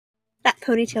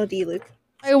Ponytail Diluc.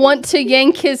 I want to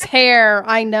yank his hair.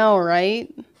 I know,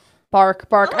 right? Bark,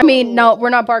 bark. Oh. I mean, no, we're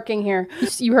not barking here.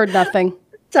 You heard nothing.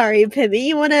 Sorry, Pibby.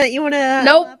 You wanna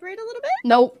nope. elaborate a little bit?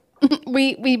 Nope.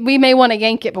 We may want to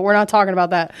yank it, but we're not talking about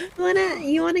that.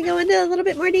 You wanna go into a little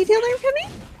bit more detail there, Pibby?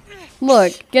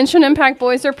 Look, Genshin Impact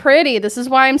boys are pretty. This is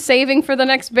why I'm saving for the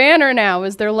next banner now,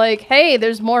 is they're like, hey,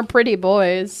 there's more pretty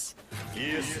boys.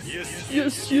 Yes.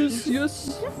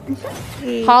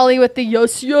 Hey. Holly with the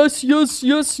yes.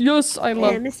 I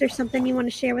love. And is there something you want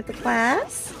to share with the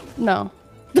class? No.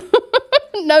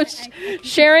 No,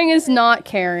 sharing is not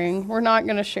caring. We're not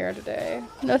gonna share today.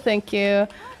 No, thank you.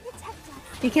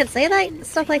 You can't say that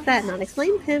stuff like that and not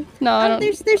explain to him. No, I don't.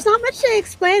 There's not much to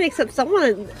explain except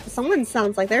someone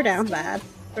sounds like they're down bad.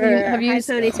 Have you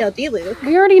Ponytail Diluc?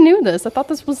 We already knew this. I thought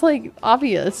this was like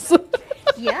obvious.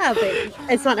 Yeah, but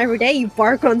it's not every day you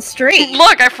bark on stream.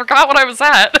 Look, I forgot what I was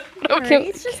at. Okay. Right,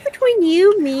 it's just between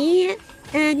you, me,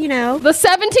 and you know the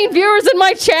 17 viewers in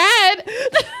my chat.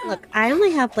 Look, I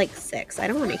only have like 6. I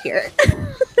don't want to hear it.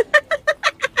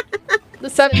 The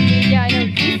 17. Yeah, I know.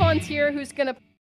 Defon's here. Who's gonna?